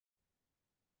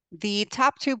The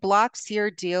top two blocks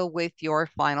here deal with your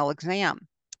final exam.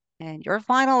 And your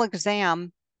final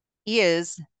exam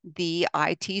is the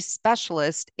IT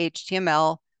Specialist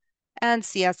HTML and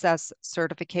CSS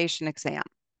certification exam.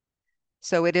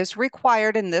 So it is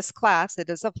required in this class. It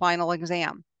is a final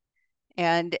exam.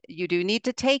 And you do need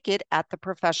to take it at the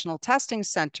Professional Testing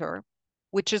Center,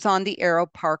 which is on the Aero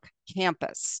Park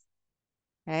campus.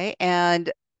 Okay.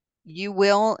 And you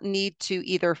will need to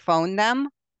either phone them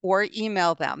or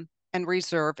email them and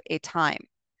reserve a time.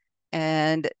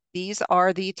 And these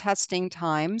are the testing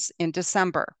times in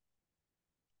December.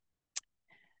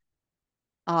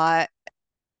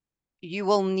 You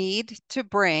will need to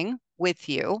bring with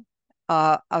you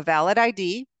a valid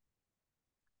ID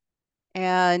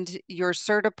and your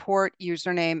Certiport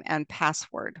username and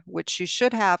password, which you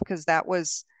should have because that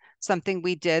was something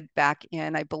we did back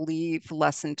in, I believe,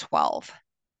 lesson 12.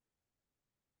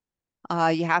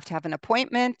 You have to have an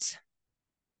appointment,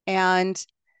 and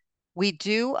we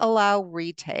do allow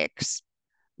retakes,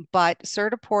 but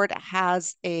Certiport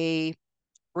has a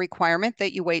requirement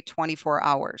that you wait 24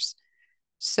 hours.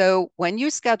 So when you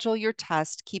schedule your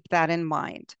test, keep that in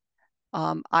mind.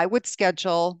 I would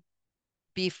schedule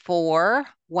before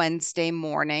Wednesday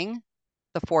morning,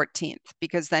 the 14th,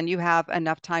 because then you have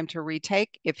enough time to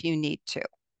retake if you need to.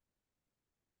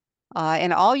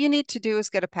 And all you need to do is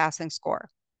get a passing score.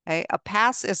 Okay? A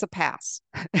pass is a pass.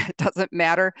 It doesn't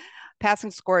matter. Passing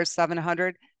score is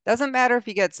 700. Doesn't matter if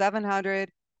you get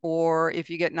 700 or if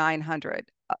you get 900.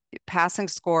 Passing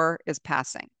score is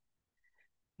passing.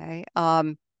 Okay.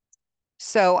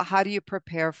 So how do you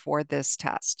prepare for this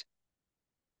test?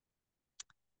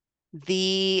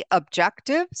 The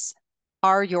objectives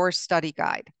are your study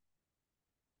guide.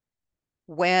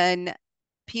 When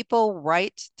people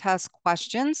write test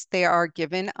questions, they are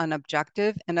given an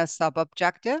objective and a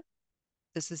sub-objective.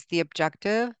 This is the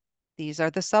objective. These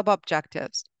are the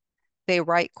sub-objectives. They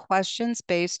write questions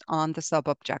based on the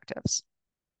sub-objectives.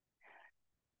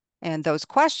 And those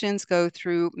questions go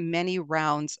through many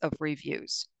rounds of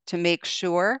reviews to make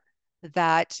sure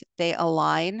that they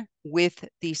align with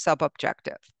the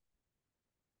sub-objective.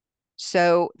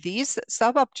 So these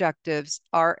sub-objectives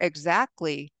are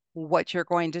exactly what you're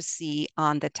going to see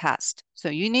on the test. So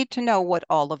you need to know what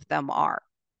all of them are.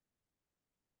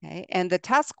 Okay? And the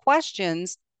test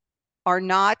questions are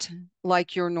not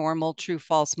like your normal true,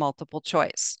 false, multiple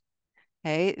choice.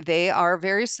 Okay? They are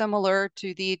very similar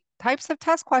to the types of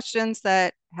test questions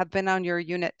that have been on your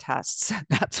unit tests.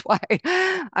 That's why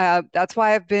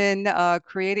I've been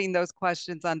creating those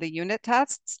questions on the unit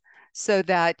tests so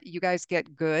that you guys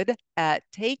get good at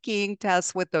taking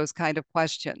tests with those kind of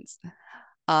questions.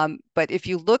 But if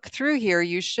you look through here,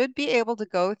 you should be able to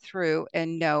go through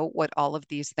and know what all of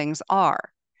these things are.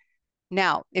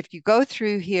 Now, if you go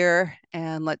through here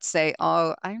and let's say,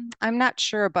 oh, I'm not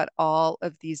sure about all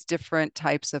of these different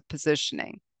types of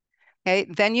positioning, okay,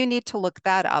 then you need to look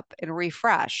that up and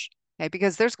refresh, okay,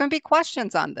 because there's going to be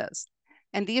questions on this.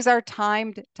 And these are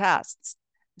timed tests.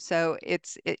 So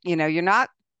you're not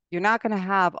going to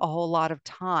have a whole lot of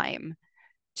time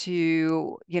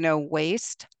to,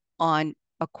 waste on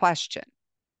a question.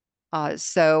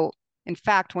 So in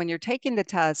fact, when you're taking the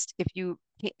test, if you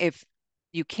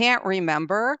can't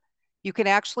remember, you can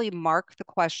actually mark the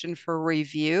question for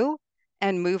review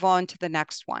and move on to the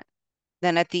next one.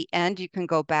 Then at the end, you can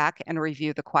go back and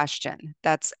review the question.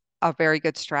 That's a very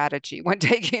good strategy when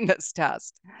taking this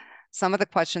test. Some of the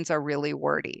questions are really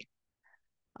wordy.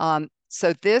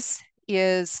 So this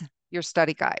is your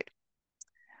study guide.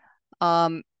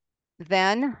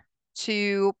 Then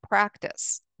to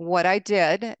practice what I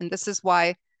did, and this is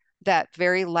why that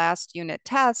very last unit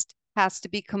test has to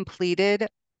be completed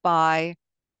by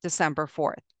December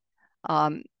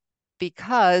 4th.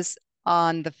 Because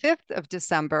on the 5th of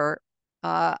December,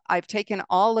 I've taken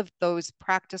all of those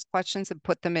practice questions and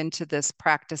put them into this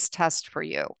practice test for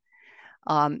you.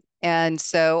 And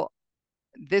so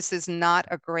this is not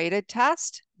a graded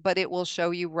test, but it will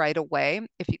show you right away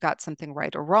if you got something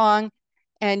right or wrong,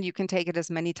 and you can take it as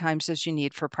many times as you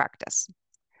need for practice.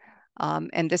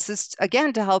 And this is,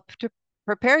 again, to help to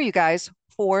prepare you guys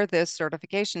for this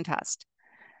certification test.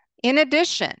 In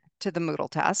addition to the Moodle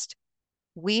test,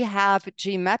 we have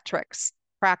Gmetrics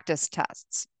practice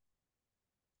tests.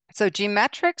 So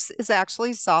Gmetrics is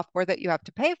actually software that you have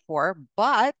to pay for,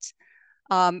 but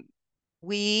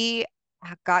we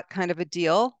got kind of a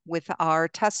deal with our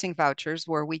testing vouchers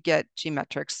where we get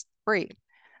Gmetrics free.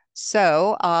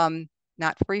 So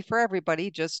not free for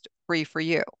everybody, just free for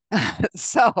you.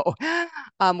 So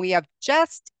we have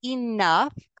just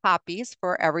enough copies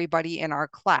for everybody in our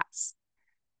class.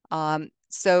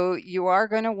 So you are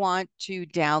going to want to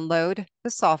download the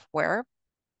software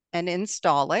and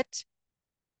install it.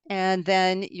 And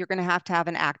then you're going to have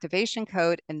an activation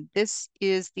code, and this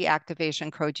is the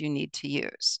activation code you need to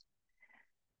use.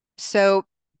 So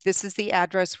this is the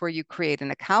address where you create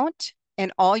an account,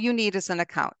 and all you need is an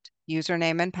account,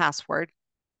 username and password.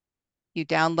 You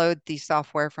download the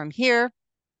software from here,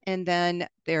 and then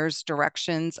there's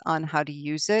directions on how to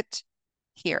use it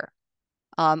here.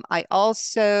 I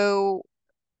also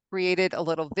created a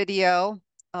little video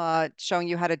showing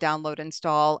you how to download,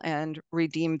 install, and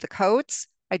redeem the codes.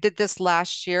 I did this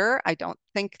last year. I don't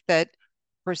think that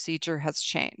procedure has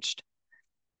changed.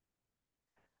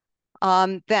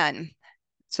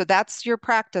 So that's your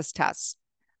practice tests.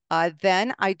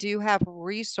 Then I do have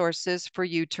resources for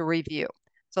you to review.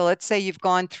 So let's say you've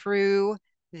gone through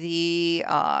the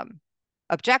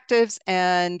objectives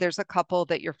and there's a couple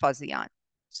that you're fuzzy on.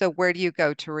 So where do you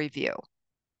go to review?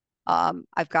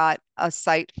 I've got a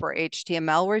site for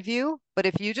HTML review, but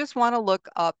if you just want to look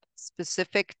up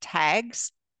specific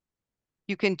tags,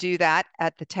 you can do that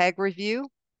at the tag review.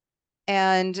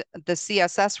 And the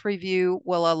CSS review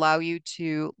will allow you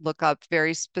to look up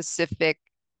very specific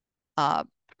uh,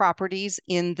 properties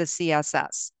in the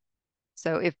CSS.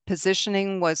 So if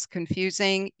positioning was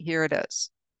confusing, here it is.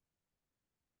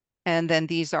 And then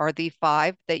these are the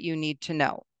 5 that you need to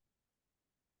know.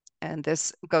 And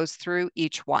this goes through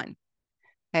each one.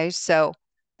 Okay, so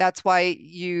that's why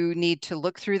you need to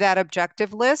look through that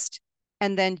objective list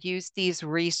and then use these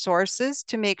resources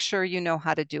to make sure you know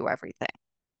how to do everything.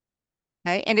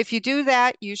 Okay, and if you do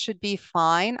that, you should be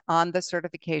fine on the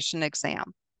certification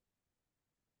exam.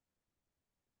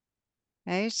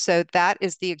 Okay, so that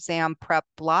is the exam prep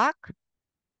block.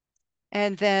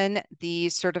 And then the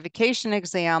certification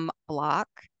exam block.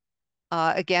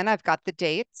 Again, I've got the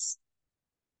dates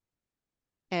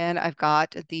and I've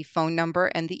got the phone number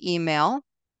and the email.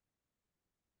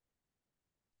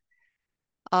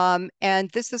 And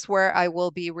this is where I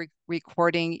will be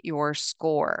recording your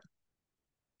score.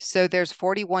 So there's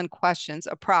 41 questions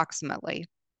approximately,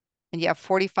 and you have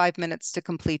 45 minutes to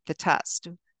complete the test.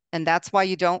 And that's why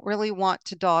you don't really want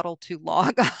to dawdle too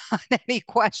long on any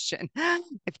question.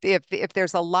 If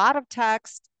there's a lot of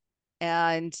text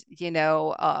and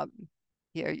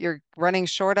you're running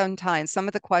short on time, some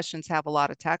of the questions have a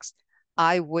lot of text,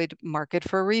 I would mark it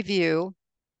for review,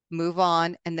 move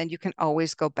on, and then you can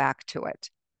always go back to it.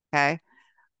 Okay.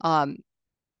 Um,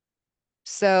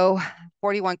 so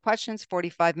 41 questions,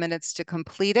 45 minutes to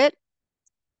complete it.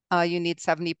 You need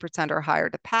 70% or higher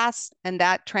to pass, and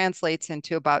that translates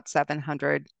into about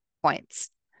 700 points.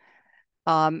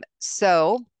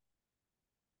 So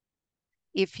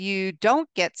if you don't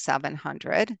get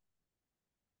 700,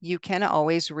 you can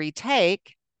always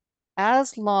retake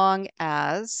as long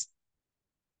as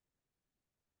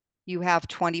you have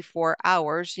 24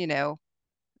 hours,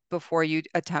 before you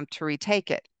attempt to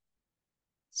retake it.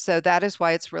 So that is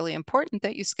why it's really important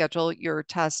that you schedule your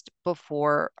test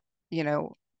before,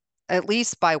 at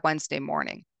least by Wednesday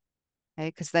morning, okay?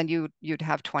 Because then you'd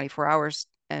have 24 hours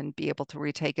and be able to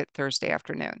retake it Thursday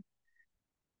afternoon.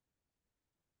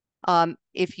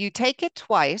 If you take it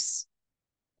twice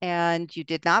and you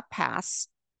did not pass,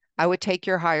 I would take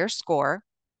your higher score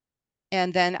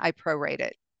and then I prorate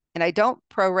it. And I don't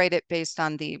prorate it based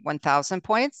on the 1,000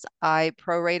 points. I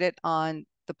prorate it on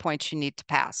the points you need to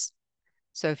pass.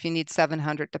 So if you need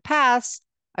 700 to pass,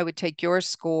 I would take your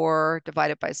score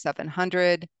divided by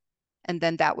 700, and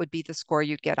then that would be the score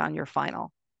you'd get on your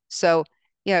final. So,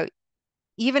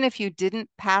 even if you didn't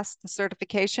pass the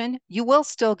certification, you will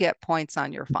still get points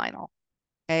on your final.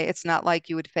 Okay, it's not like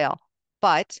you would fail.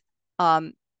 But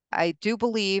I do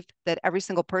believe that every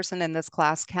single person in this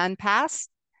class can pass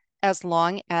as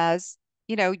long as,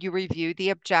 you review the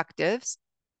objectives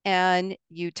and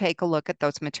you take a look at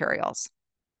those materials.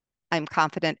 I'm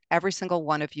confident every single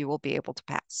one of you will be able to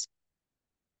pass.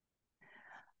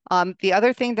 The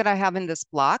other thing that I have in this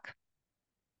block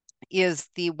is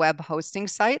the web hosting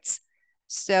sites.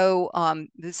 So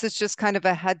this is just kind of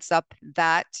a heads up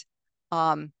that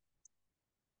um,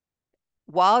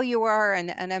 while you are an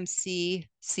NMC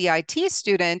CIT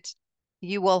student,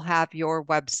 you will have your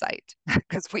website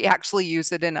because we actually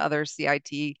use it in other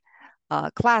CIT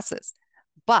classes.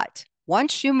 But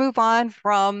once you move on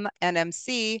from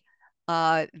NMC,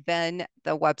 then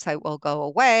the website will go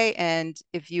away. And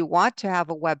if you want to have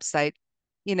a website,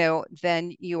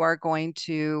 then you are going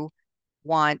to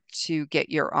want to get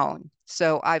your own.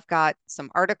 So I've got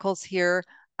some articles here.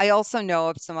 I also know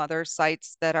of some other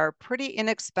sites that are pretty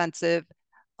inexpensive.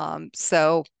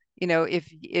 So,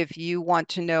 if you want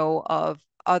to know of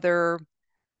other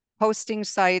hosting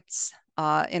sites,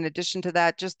 In addition to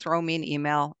that, just throw me an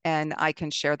email and I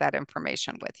can share that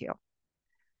information with you.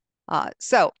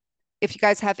 So if you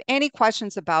guys have any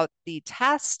questions about the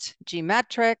test,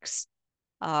 geometrics,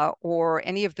 or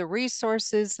any of the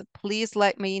resources, please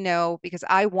let me know because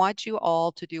I want you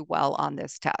all to do well on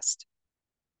this test.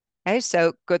 Okay,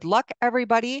 so good luck,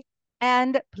 everybody.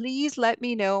 And please let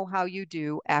me know how you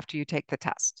do after you take the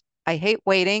test. I hate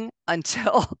waiting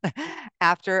until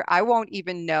after. I won't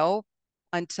even know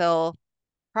until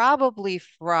probably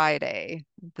Friday,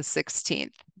 the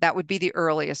 16th. That would be the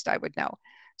earliest I would know.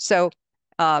 So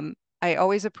I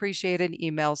always appreciate an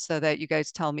email so that you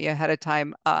guys tell me ahead of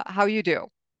time how you do.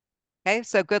 Okay,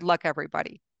 so good luck,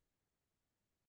 everybody.